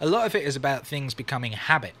a lot of it is about things becoming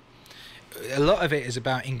habit. A lot of it is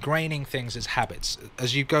about ingraining things as habits.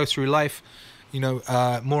 As you go through life,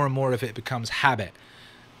 more and more of it becomes habit.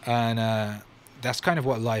 And that's kind of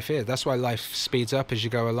what life is. That's why life speeds up as you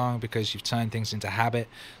go along, because you've turned things into habit.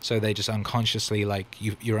 So they just unconsciously,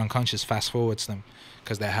 your unconscious fast forwards them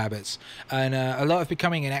because they're habits. And a lot of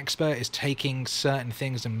becoming an expert is taking certain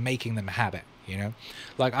things and making them habit,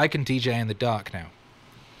 Like I can DJ in the dark now.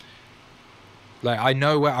 Like I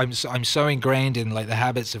know where I'm so ingrained in the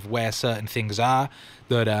habits of where certain things are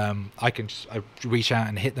that I reach out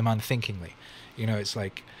and hit them unthinkingly. It's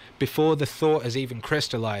like before the thought has even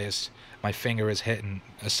crystallized, my finger is hitting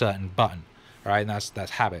a certain button, right? And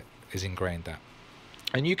that's habit is ingrained that.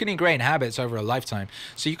 And you can ingrain habits over a lifetime.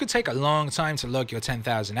 So you could take a long time to log your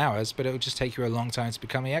 10,000 hours, but it would just take you a long time to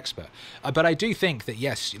become an expert. But I do think that,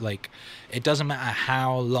 yes, it doesn't matter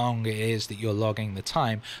how long it is that you're logging the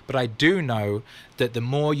time. But I do know that the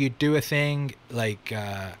more you do a thing,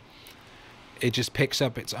 it just picks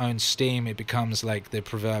up its own steam. It becomes like the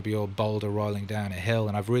proverbial boulder rolling down a hill.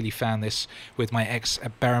 And I've really found this with my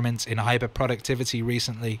experiments in hyper productivity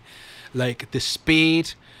recently. Like the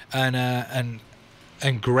speed and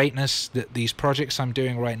and greatness that these projects I'm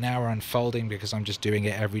doing right now are unfolding because I'm just doing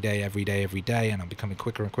it every day, and I'm becoming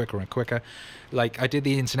quicker and quicker and quicker. Like, I did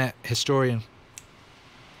the Internet Historian,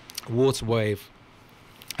 Waterwave,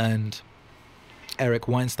 and Eric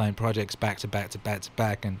Weinstein projects back to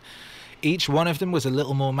back, and each one of them was a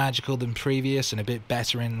little more magical than previous and a bit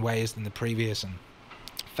better in ways than the previous and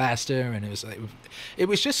faster, and it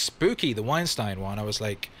was just spooky. The Weinstein one, I was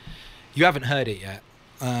like, you haven't heard it yet,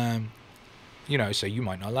 you know, so you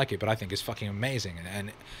might not like it, but I think it's fucking amazing.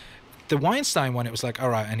 And the Weinstein one, it was like, all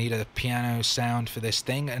right, I need a piano sound for this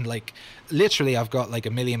thing, and like literally I've got like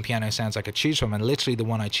a million piano sounds I could choose from, and literally the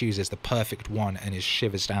one I choose is the perfect one, and it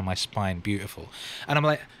shivers down my spine, beautiful. And I'm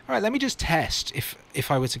like, all right, let me just test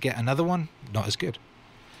if I were to get another one, not as good.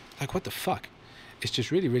 Like, what the fuck? It's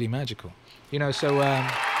just really, really magical, you know. So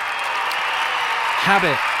habit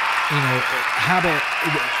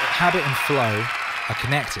and flow are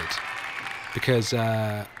connected, because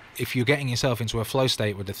if you're getting yourself into a flow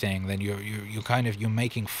state with the thing, then you're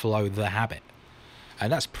making flow the habit,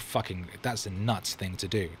 and that's a nuts thing to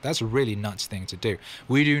do. That's a really nuts thing to do.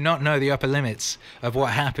 We do not know the upper limits of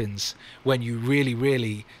what happens when you really,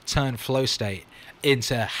 really turn flow state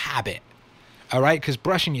into habit. All right, because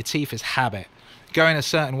brushing your teeth is habit. Going a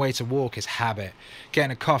certain way to walk is habit.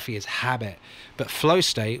 Getting a coffee is habit. But flow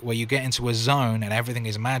state, where you get into a zone and everything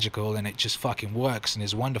is magical and it just fucking works and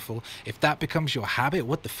is wonderful, if that becomes your habit,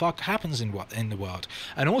 what the fuck happens in the world?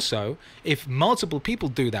 And also, if multiple people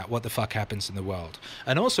do that, what the fuck happens in the world?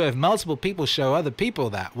 And also, if multiple people show other people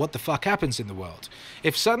that, what the fuck happens in the world?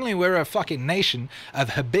 If suddenly we're a fucking nation of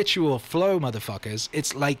habitual flow motherfuckers,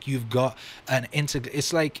 it's like you've got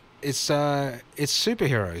it's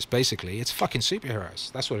superheroes, basically. It's fucking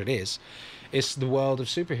superheroes. That's what it is. It's the world of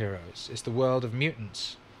superheroes. It's the world of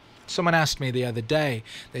mutants. Someone asked me the other day,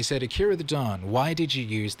 they said, Akira the Don, why did you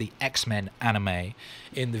use the X-Men anime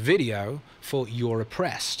in the video for You're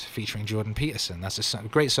Oppressed, featuring Jordan Peterson? That's a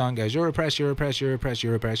great song. Goes, you're oppressed, you're oppressed, you're oppressed,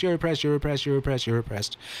 you're oppressed, you're oppressed, you're oppressed, you're oppressed, you're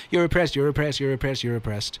oppressed, you're oppressed, you're oppressed, you're oppressed, you're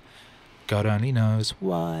oppressed. God only knows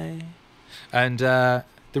why. And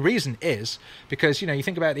the reason is because, you know, you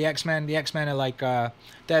think about the X-Men are like,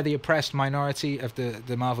 they're the oppressed minority of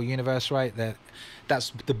the Marvel Universe, right?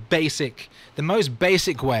 That's the most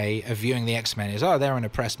basic way of viewing the X-Men is, oh, they're an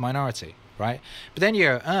oppressed minority, right? But then you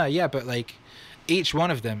go, yeah, but like each one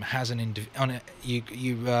of them has you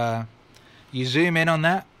zoom in on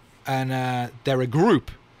that, and they're a group.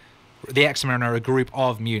 The X-Men are a group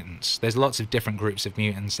of mutants. There's lots of different groups of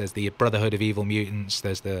mutants. There's the Brotherhood of Evil Mutants.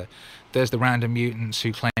 There's the random mutants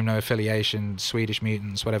who claim no affiliation, Swedish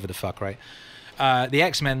mutants, whatever the fuck, right? The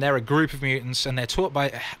X-Men, they're a group of mutants, and they're taught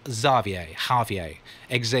by Xavier.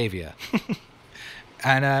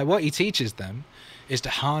 And what he teaches them is to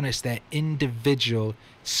harness their individual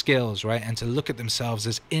skills, right? And to look at themselves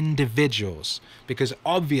as individuals, because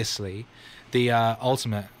obviously the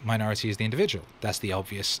ultimate minority is the individual. That's the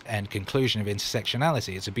obvious end conclusion of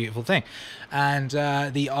intersectionality. It's a beautiful thing. And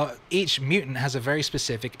each mutant has a very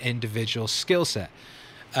specific individual skill set.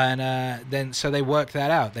 And then so they work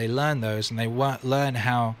that out. They learn those, and they learn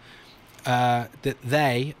how that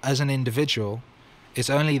they, as an individual, it's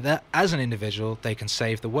only that as an individual they can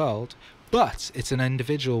save the world. But it's an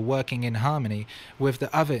individual working in harmony with the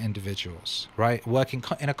other individuals, right? Working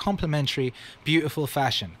in a complementary, beautiful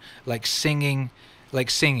fashion, like singing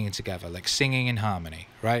together, like singing in harmony,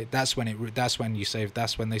 right? That's when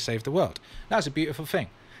they save the world. That's a beautiful thing.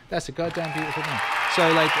 That's a goddamn beautiful thing. So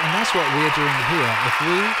like, and that's what we're doing here. If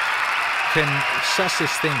we can suss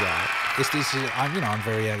this thing out, I'm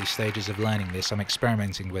very early stages of learning this. I'm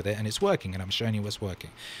experimenting with it, and it's working, and I'm showing you what's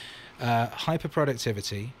working. Hyper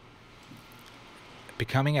productivity,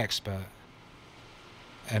 becoming expert,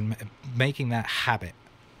 and making that habit,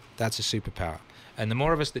 that's a superpower. And the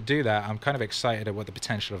more of us that do that, I'm kind of excited at what the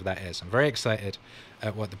potential of that is. I'm very excited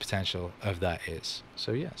at what the potential of that is.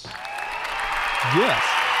 So yes. Yeah,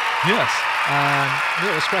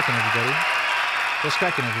 what's cracking,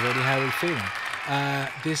 everybody? How are we feeling?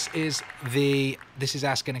 This is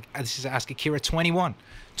Ask Akira 21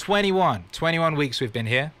 weeks we've been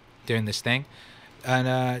here doing this thing. And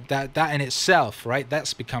that in itself, right,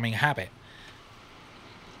 that's becoming habit.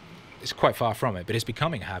 It's quite far from it, but it's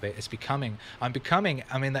becoming a habit. I'm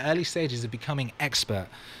in the early stages of becoming expert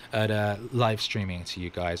at live streaming to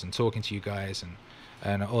you guys and talking to you guys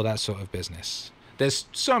and all that sort of business. There's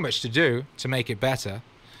so much to do to make it better,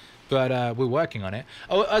 but we're working on it.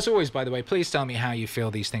 Oh, as always, by the way, please tell me how you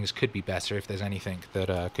feel these things could be better, if there's anything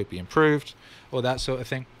that could be improved, or that sort of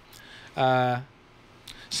thing.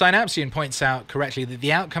 Synapsian points out correctly that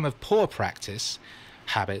the outcome of poor practice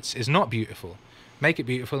habits is not beautiful, Make it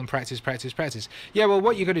beautiful and practice, practice, practice. Yeah, well,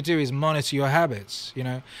 what you got to do is monitor your habits, you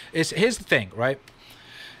know. Here's the thing, right?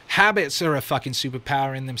 Habits are a fucking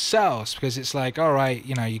superpower in themselves, because it's like, all right,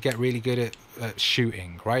 you know, you get really good at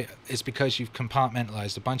shooting, right? It's because you've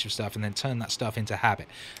compartmentalized a bunch of stuff and then turned that stuff into habit.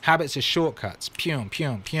 Habits are shortcuts. Pum,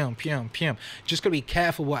 pum, pum, pum, pum. Just got to be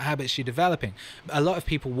careful what habits you're developing. A lot of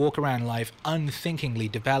people walk around life unthinkingly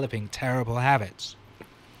developing terrible habits.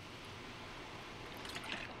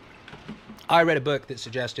 I read a book that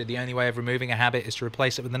suggested the only way of removing a habit is to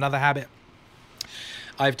replace it with another habit.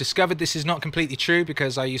 I've discovered this is not completely true,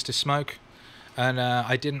 because I used to smoke, and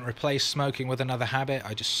I didn't replace smoking with another habit.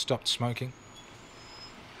 I just stopped smoking.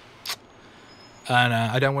 And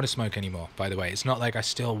I don't want to smoke anymore, by the way. It's not like I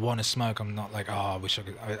still want to smoke. I'm not like, oh, I wish I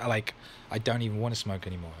could. I don't even want to smoke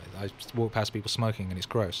anymore. I just walk past people smoking and it's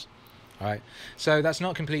gross. All right. So that's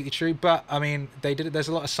not completely true, but I mean, there's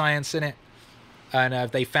a lot of science in it.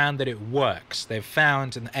 And they found that it works. They've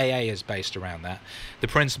found, and AA is based around that.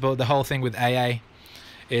 The whole thing with AA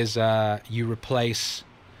is you replace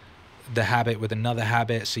the habit with another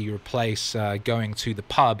habit. So you replace going to the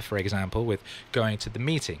pub, for example, with going to the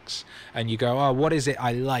meetings. And you go, oh, what is it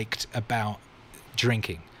I liked about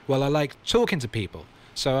drinking? Well, I like talking to people.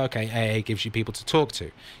 So, okay, AA gives you people to talk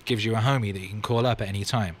to. Gives you a homie that you can call up at any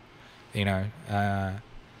time. You know,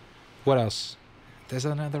 what else? There's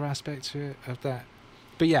another aspect to it of that.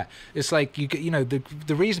 But yeah, it's like, you know,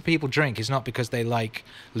 the reason people drink is not because they like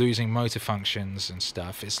losing motor functions and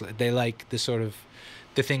stuff. It's they like the sort of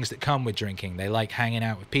the things that come with drinking. They like hanging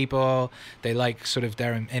out with people. They like sort of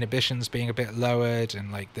their inhibitions being a bit lowered, and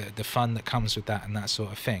like the fun that comes with that and that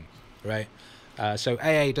sort of thing, right? So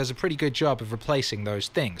AA does a pretty good job of replacing those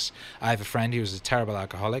things. I have a friend who was a terrible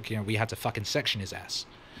alcoholic. You know, we had to fucking section his ass.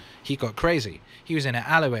 He got crazy. He was in an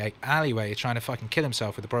alleyway trying to fucking kill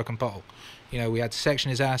himself with a broken bottle. You know, we had to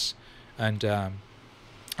section his ass, and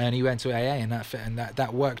he went to AA, and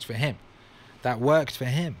that worked for him. That worked for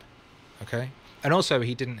him. Okay. And also,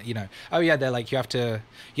 he didn't, you know, oh yeah, they're like, you have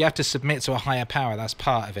to submit to a higher power. That's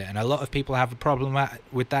part of it. And a lot of people have a problem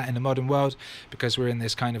with that in the modern world, because we're in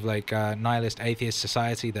this kind of like nihilist atheist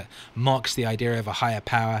society that mocks the idea of a higher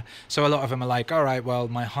power. So a lot of them are like, all right, well,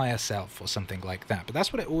 my higher self or something like that. But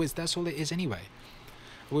that's all it is anyway.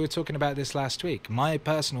 We were talking about this last week.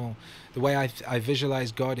 The way I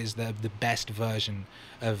visualize God is the best version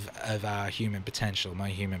of our human potential. My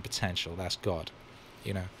human potential, that's God,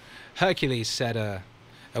 you know. Hercules said a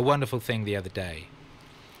wonderful thing the other day.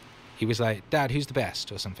 He was like, Dad, who's the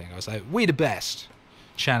best? Or something. I was like, we the best.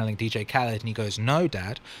 Channeling DJ Khaled. And he goes, no,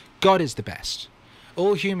 Dad, God is the best.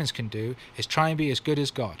 All humans can do is try and be as good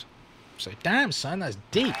as God. So, damn, son, that's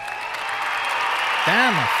deep.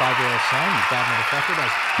 Damn, my 5-year-old son, you bad motherfucker.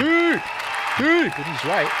 That's deep. But he's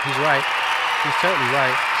right. He's totally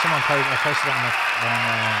right. I posted it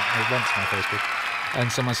it went to my Facebook. And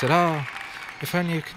someone said, oh, if only you could